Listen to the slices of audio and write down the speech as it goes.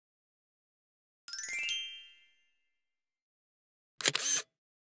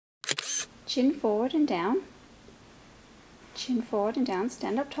Chin forward and down. Chin forward and down.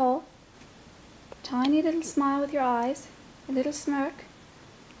 Stand up tall. Tiny little smile with your eyes. A little smirk.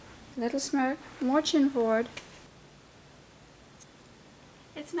 A little smirk. More chin forward.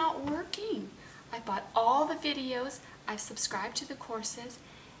 It's not working. I bought all the videos. I've subscribed to the courses.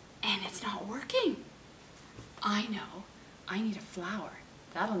 And it's not working. I know. I need a flower.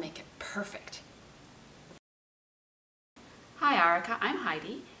 That'll make it perfect. Hi Arica, I'm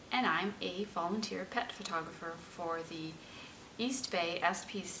Heidi, and I'm a volunteer pet photographer for the East Bay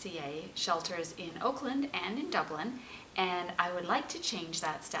SPCA shelters in Oakland and in Dublin, and I would like to change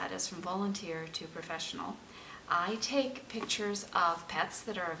that status from volunteer to professional. I take pictures of pets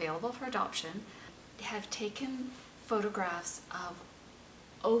that are available for adoption, have taken photographs of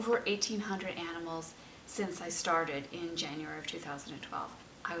over 1,800 animals since I started in January of 2012.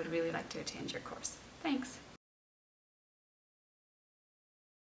 I would really like to attend your course. Thanks.